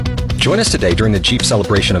Join us today during the Jeep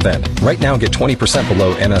Celebration event. Right now, get 20%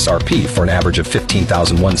 below MSRP for an average of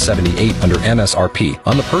 $15,178 under MSRP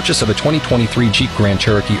on the purchase of a 2023 Jeep Grand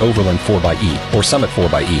Cherokee Overland 4xE or Summit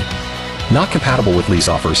 4xE. Not compatible with lease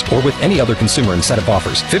offers or with any other consumer incentive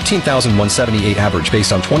offers. $15,178 average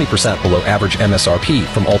based on 20% below average MSRP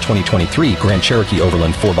from all 2023 Grand Cherokee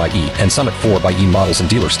Overland 4xE and Summit 4xE models in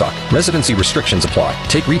dealer stock. Residency restrictions apply.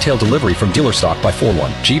 Take retail delivery from dealer stock by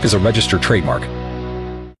 4/1. Jeep is a registered trademark.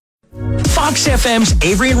 Fox FM's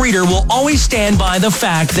Avery and Reader will always stand by the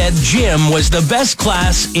fact that gym was the best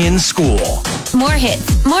class in school. More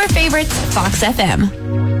hits, more favorites, Fox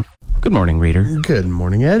FM. Good morning, Reader. Good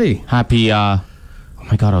morning, Eddie. Happy, oh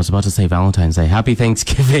my God, I was about to say Valentine's Day. Happy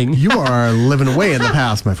Thanksgiving. You are living away in the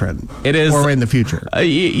past, my friend. It is. Or in the future.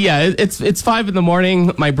 Yeah, it's 5 in the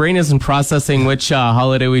morning. My brain isn't processing which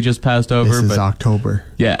holiday we just passed over. This is October.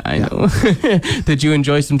 Yeah, I know. Did you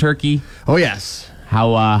enjoy some turkey? Oh, yes.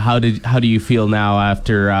 How do you feel now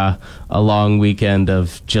after a long weekend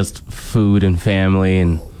of just food and family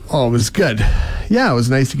and... Oh, it was good. Yeah, it was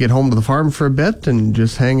nice to get home to the farm for a bit and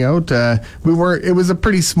just hang out. It was a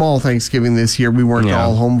pretty small Thanksgiving this year. We weren't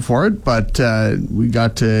all home for it, but we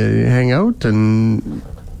got to hang out and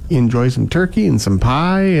enjoy some turkey and some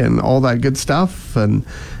pie and all that good stuff. And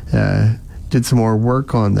did some more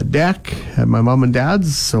work on the deck at my mom and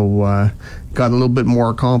dad's, so got a little bit more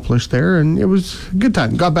accomplished there, and it was a good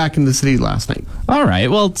time. Got back in the city last night. All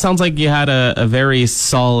right. Well, it sounds like you had a very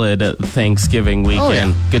solid Thanksgiving weekend. Oh,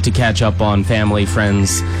 yeah. Good to catch up on family,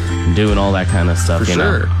 friends, doing all that kind of stuff. For you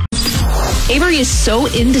sure. know? Avery is so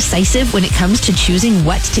indecisive when it comes to choosing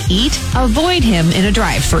what to eat. Avoid him in a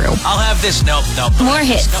drive-thru. I'll have this. Nope. More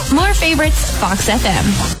hits, more favorites, Fox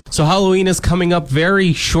FM. So Halloween is coming up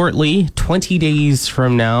very shortly, 20 days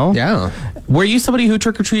from now. Yeah. Were you somebody who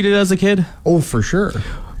trick-or-treated as a kid? Oh, for sure.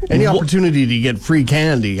 Any opportunity to get free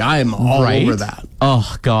candy, I'm all over that.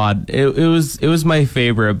 Oh, God. It was my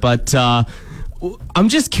favorite. But I'm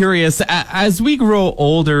just curious, as we grow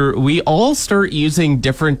older, we all start using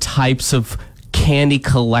different types of candy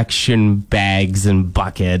collection bags and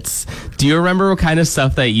buckets. Do you remember what kind of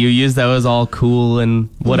stuff that you used that was all cool and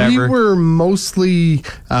whatever? We were mostly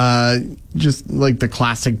just like the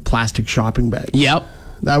classic plastic shopping bag. Yep.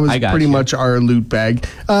 That was pretty much our loot bag.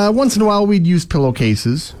 Once in a while, we'd use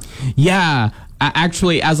pillowcases. Yeah.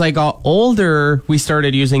 Actually, as I got older, we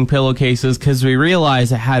started using pillowcases because we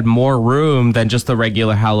realized it had more room than just the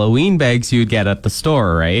regular Halloween bags you'd get at the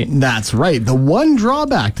store, right? That's right. The one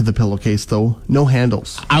drawback to the pillowcase, though, no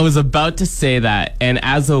handles. I was about to say that. And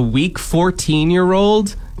as a weak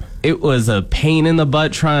 14-year-old, it was a pain in the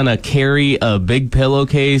butt trying to carry a big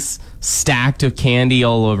pillowcase stacked of candy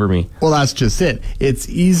all over me. Well, that's just it. It's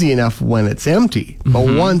easy enough when it's empty. But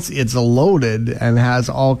once it's loaded and has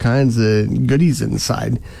all kinds of goodies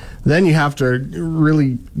inside, then you have to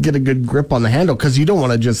really get a good grip on the handle because you don't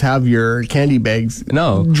want to just have your candy bags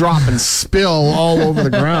drop and spill all over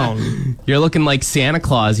the ground. You're looking like Santa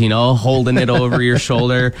Claus, holding it over your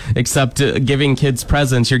shoulder, except giving kids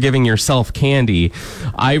presents, you're giving yourself candy.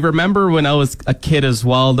 I remember when I was a kid as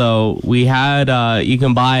well, though, we had, you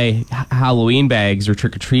can buy Halloween bags or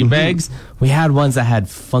trick-or-treat bags. We had ones that had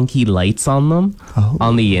funky lights on them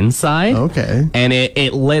on the inside. Okay. And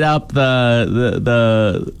it lit up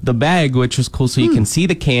the bag, which was cool, so you can see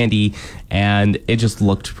the candy, and it just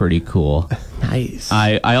looked pretty cool. Nice.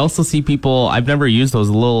 I also see people, I've never used those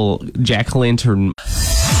little jack-o'-lantern.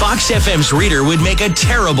 Fox FM's Reader would make a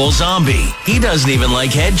terrible zombie. He doesn't even like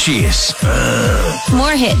head cheese.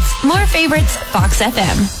 More hits, more favorites, Fox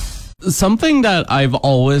FM. Something that I've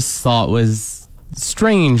always thought was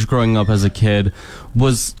strange growing up as a kid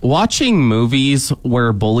was watching movies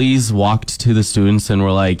where bullies walked to the students and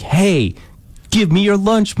were like, "Hey, give me your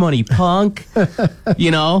lunch money, punk."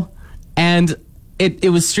 And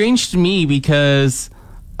it was strange to me because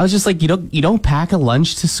I was just like, you don't pack a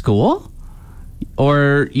lunch to school,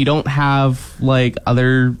 or you don't have like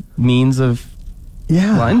other means of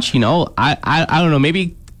lunch. I don't know,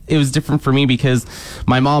 maybe it was different for me because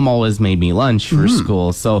my mom always made me lunch for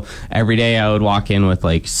school. So every day I would walk in with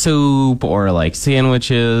like soup or like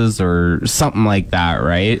sandwiches or something like that,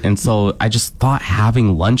 right? And so I just thought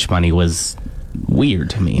having lunch money was weird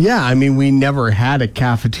to me. Yeah, I mean, we never had a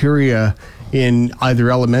cafeteria in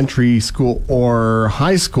either elementary school or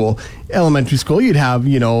high school. Elementary school, you'd have,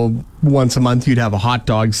 once a month you'd have a hot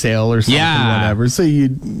dog sale or something, whatever. So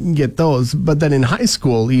you'd get those. But then in high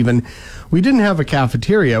school, even, we didn't have a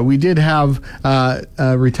cafeteria. We did have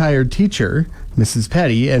a retired teacher Mrs.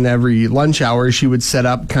 Petty, and every lunch hour she would set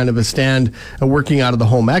up kind of a stand working out of the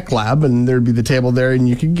home ec lab, and there'd be the table there, and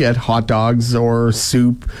you could get hot dogs or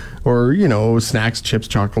soup or, snacks, chips,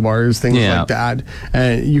 chocolate bars, things like that.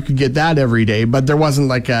 And you could get that every day, but there wasn't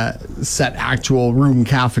like a set actual room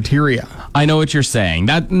cafeteria. I know what you're saying.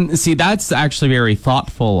 That's actually very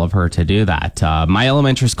thoughtful of her to do that. My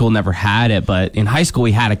elementary school never had it, but in high school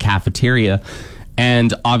we had a cafeteria.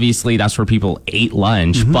 And obviously that's where people ate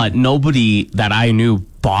lunch, but nobody that I knew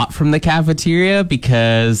bought from the cafeteria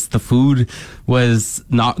because the food was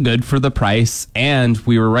not good for the price, and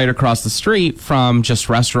we were right across the street from just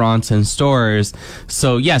restaurants and stores.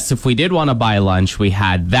 So yes, if we did want to buy lunch, we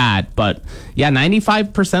had that. But yeah,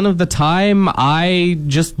 95% of the time I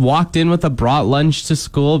just walked in with a brought lunch to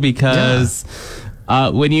school because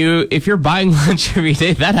if you're buying lunch every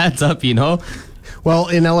day, that adds up, Well,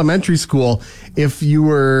 in elementary school, if you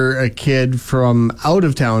were a kid from out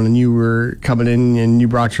of town and you were coming in and you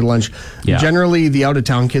brought your lunch, generally the out of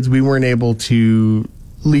town kids, we weren't able to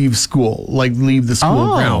leave school, leave the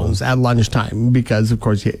school grounds at lunchtime because, of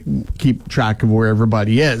course, you keep track of where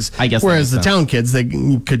everybody is. I guess. Whereas the town kids, they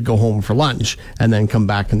could go home for lunch and then come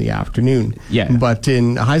back in the afternoon. Yeah. But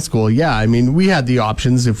in high school, we had the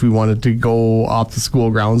options if we wanted to go off the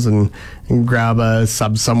school grounds and grab a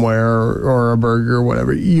sub somewhere or a burger or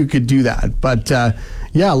whatever. You could do that. But a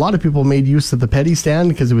lot of people made use of the Petty stand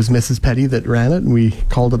because it was Mrs. Petty that ran it, and we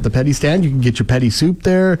called it the Petty stand. You can get your Petty soup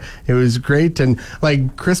there. It was great. And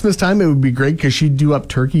Christmas time, it would be great because she'd do up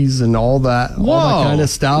turkeys and all that kind of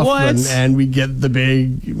stuff. What? And we get the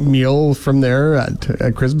big meal from there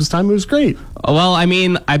at Christmas time. It was great. Well,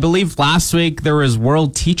 I believe last week there was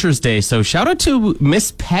World Teachers Day, so shout out to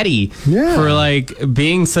Miss Petty for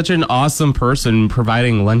being such an awesome person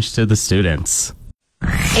providing lunch to the students.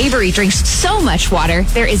 Avery drinks so much water,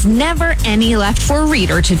 there is never any left for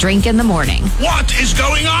Reader to drink in the morning. What is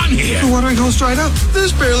going on here? The watering hole's dried up.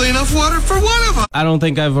 There's barely enough water for one of us. I don't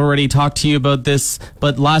think I've already talked to you about this,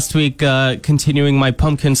 but last week, continuing my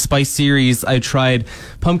pumpkin spice series, I tried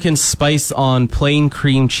pumpkin spice on plain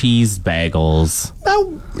cream cheese bagels.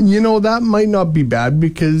 Now, that might not be bad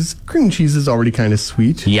because cream cheese is already kind of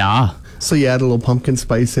sweet. Yeah. So you add a little pumpkin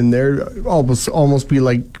spice in there, almost be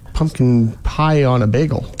like pumpkin pie on a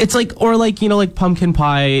bagel. It's like pumpkin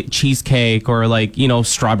pie, cheesecake, or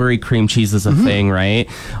strawberry cream cheese is a thing, right?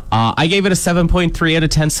 I gave it a 7.3 out of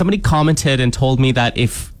 10. Somebody commented and told me that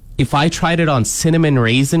if I tried it on cinnamon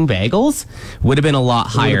raisin bagels, would have been a lot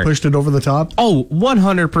higher. Would have pushed it over the top? Oh,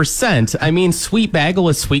 100%. Sweet bagel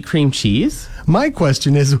with sweet cream cheese? My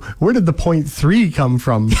question is, where did the 0.3 come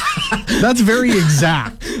from? That's very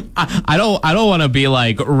exact. I don't want to be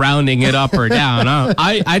rounding it up or down.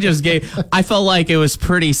 I felt like it was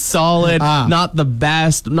pretty solid. Not the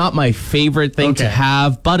best, not my favorite thing to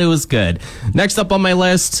have, but it was good. Next up on my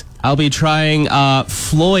list, I'll be trying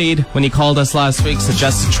Floyd, when he called us last week,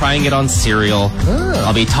 suggested trying it on cereal.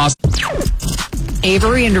 I'll be tossing.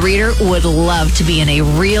 Avery and Reader would love to be in a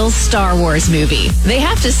real Star Wars movie. They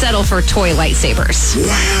have to settle for toy lightsabers.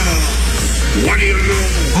 Wow. What do you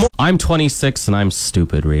know? I'm 26 and I'm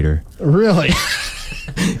stupid, Reader. Really?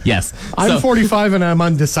 Yes. I'm 45 and I'm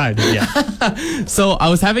undecided. Yeah. So I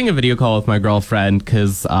was having a video call with my girlfriend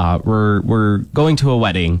because we're going to a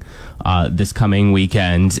wedding this coming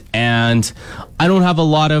weekend, and I don't have a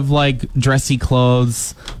lot of dressy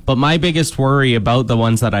clothes, but my biggest worry about the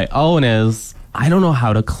ones that I own is I don't know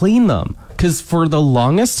how to clean them. Because for the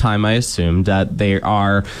longest time, I assumed that they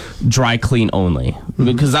are dry clean only.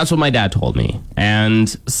 Because that's what my dad told me. And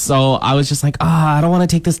so I was just like, I don't want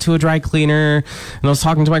to take this to a dry cleaner. And I was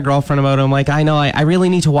talking to my girlfriend about it. I'm like, I know, I really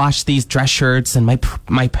need to wash these dress shirts and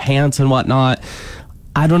my pants and whatnot.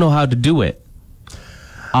 I don't know how to do it.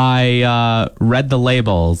 I read the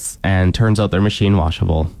labels, and turns out they're machine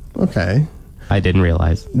washable. Okay. I didn't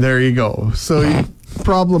realize. There you go. So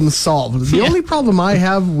problem solved. The only problem I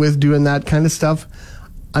have with doing that kind of stuff,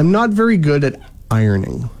 I'm not very good at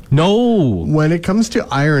ironing. No. When it comes to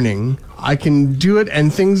ironing, I can do it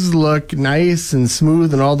and things look nice and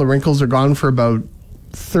smooth and all the wrinkles are gone for about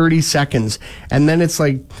 30 seconds. And then it's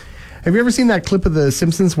like, have you ever seen that clip of The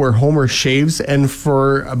Simpsons where Homer shaves and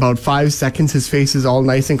for about 5 seconds his face is all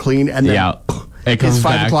nice and clean, and then his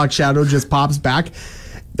 5 o'clock shadow just pops back?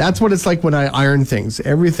 That's what it's like when I iron things.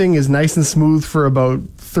 Everything is nice and smooth for about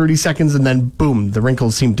 30 seconds, and then boom, the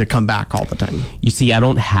wrinkles seem to come back all the time. You see, I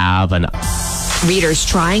don't have an... Reader's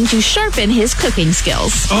trying to sharpen his cooking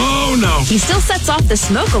skills. Oh, no. He still sets off the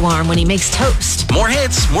smoke alarm when he makes toast. More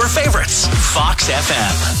hits, more favorites. Fox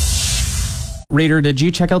FM. Reader, did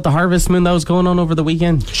you check out the harvest moon that was going on over the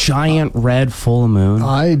weekend? Giant red full moon.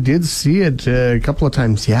 I did see it a couple of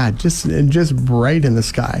times. Yeah, just bright in the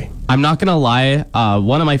sky. I'm not gonna lie.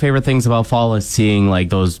 One of my favorite things about fall is seeing like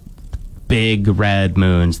those big red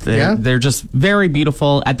moons. They're just very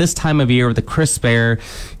beautiful at this time of year with the crisp air.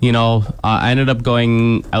 I ended up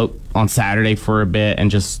going out on Saturday for a bit and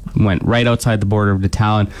just went right outside the border of the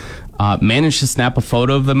town. Managed to snap a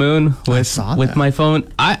photo of the moon with my phone.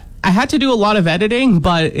 I had to do a lot of editing,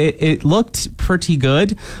 but it looked pretty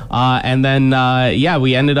good. And then,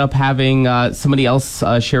 we ended up having somebody else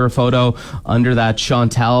share a photo under that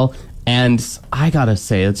Chantel. And I gotta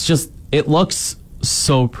say, it looks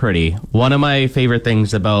so pretty. One of my favorite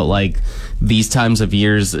things about like these times of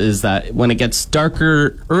years is that when it gets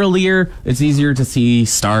darker earlier, it's easier to see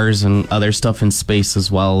stars and other stuff in space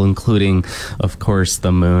as well, including, of course,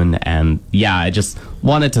 the moon. And I just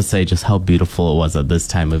wanted to say just how beautiful it was at this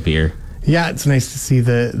time of year. Yeah, it's nice to see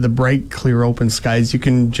the bright, clear, open skies. You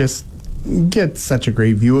can just get such a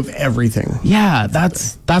great view of everything. Yeah,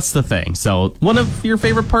 that's the thing. So, one of your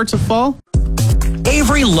favorite parts of fall?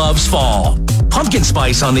 Avery loves fall. Pumpkin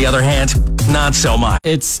spice, on the other hand, not so much.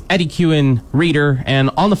 It's Eddie Kewen, Reader, and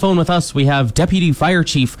on the phone with us, we have Deputy Fire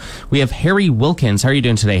Chief. We have Harry Wilkins. How are you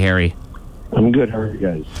doing today, Harry? I'm good. How are you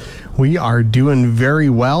guys? We are doing very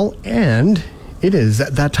well, and it is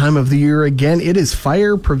that time of the year again. It is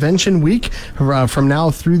Fire Prevention Week from now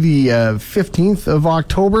through the 15th of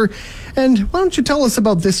October. And why don't you tell us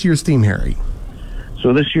about this year's theme, Harry?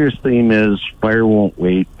 So this year's theme is Fire Won't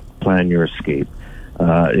Wait, Plan Your Escape.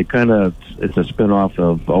 It's a spin-off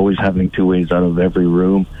of always having two ways out of every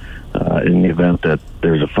room in the event that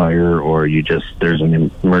there's a fire or there's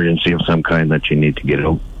an emergency of some kind that you need to get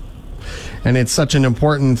out. And it's such an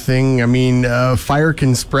important thing. I mean, fire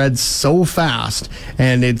can spread so fast,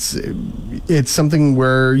 and it's something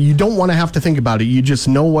where you don't want to have to think about it. You just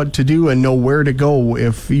know what to do and know where to go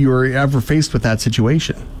if you're ever faced with that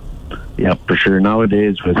situation. Yeah, for sure.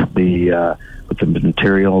 Nowadays, with the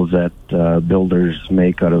materials that builders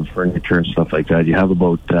make out of furniture and stuff like that, you have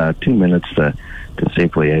about 2 minutes to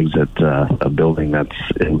safely exit a building that's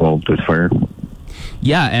involved with fire.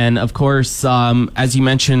 Yeah, and of course, as you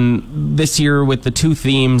mentioned, this year with the two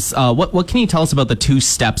themes, what can you tell us about the two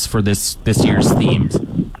steps for this year's themes?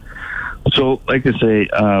 So, like I say,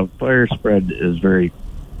 fire spread is very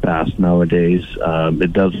fast nowadays.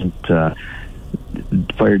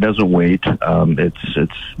 Fire doesn't wait.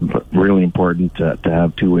 It's really important to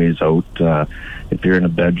have two ways out. If you're in a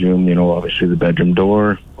bedroom, obviously the bedroom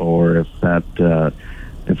door, or if that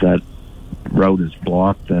route is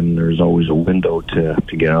blocked, then there's always a window to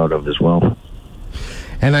get out of as well.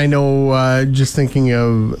 And I know, just thinking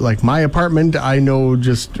of like my apartment, I know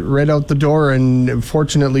just right out the door, and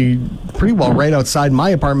fortunately pretty well right outside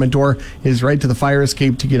my apartment door is right to the fire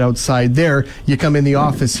escape to get outside there. You come in the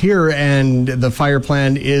office here and the fire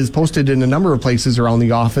plan is posted in a number of places around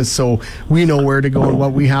the office, so we know where to go and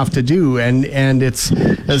what we have to do. And it's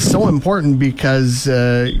so important because,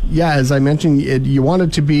 as I mentioned, you want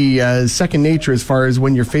it to be second nature as far as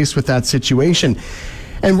when you're faced with that situation.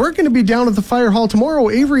 And we're going to be down at the fire hall tomorrow.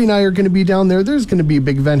 Avery and I are going to be down there. There's going to be a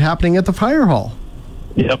big event happening at the fire hall.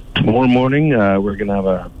 Yep. Tomorrow morning, we're going to have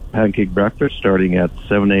a pancake breakfast starting at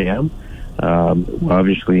 7 a.m.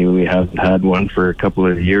 Obviously, we haven't had one for a couple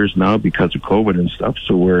of years now because of COVID and stuff.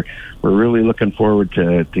 So we're really looking forward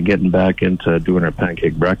to getting back into doing our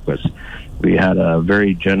pancake breakfast. We had a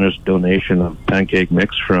very generous donation of pancake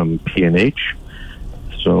mix from P&H.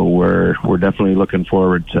 So we're definitely looking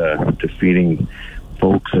forward to feeding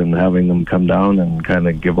folks and having them come down and kind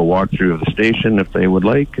of give a walkthrough of the station if they would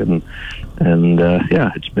like. And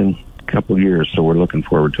it's been a couple of years, so we're looking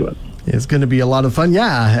forward to it. It's going to be a lot of fun.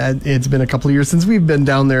 Yeah, it's been a couple of years since we've been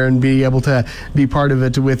down there and be able to be part of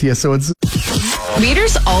it with you. So it's...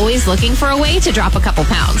 Reader's always looking for a way to drop a couple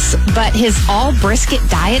pounds, but his all brisket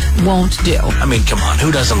diet won't do. I mean, come on,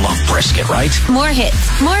 who doesn't love brisket, right? More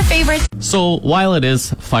hits, more favorites. So while it is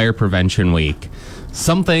Fire Prevention Week,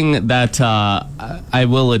 something that I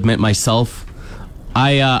will admit myself,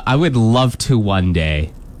 I would love to one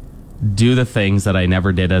day do the things that I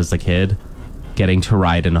never did as a kid, getting to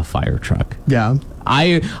ride in a fire truck. Yeah.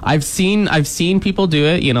 I've seen people do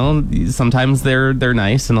it. Sometimes they're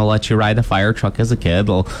nice and they'll let you ride a fire truck as a kid.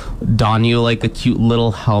 They'll don you like a cute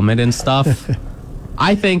little helmet and stuff.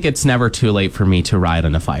 I think it's never too late for me to ride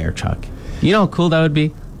in a fire truck. You know how cool that would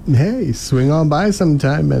be? Hey, swing on by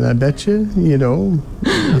sometime, and I bet you,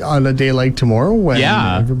 on a day like tomorrow when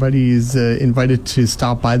everybody's invited to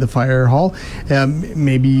stop by the fire hall,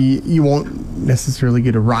 maybe you won't necessarily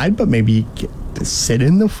get a ride, but maybe to sit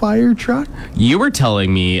in the fire truck. You were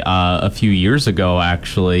telling me a few years ago,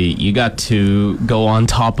 actually, you got to go on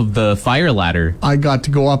top of the fire ladder. I got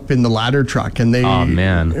to go up in the ladder truck, and they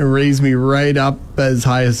raised me right up as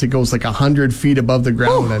high as it goes, like 100 feet above the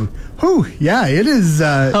ground. And yeah, it is.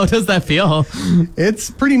 How does that feel? It's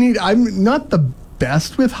pretty neat. I'm not the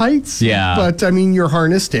best with heights. Yeah. But, I mean, you're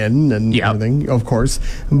harnessed in and everything, of course.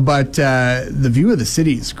 But the view of the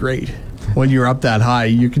city is great. When you're up that high,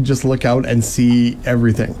 you can just look out and see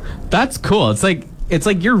everything. That's cool. It's like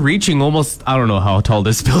you're reaching almost, I don't know how tall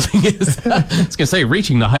this building is. I was going to say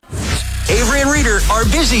reaching the height. Avery and Reader are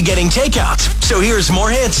busy getting takeout. So here's more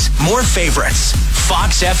hits, more favorites.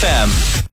 Fox FM.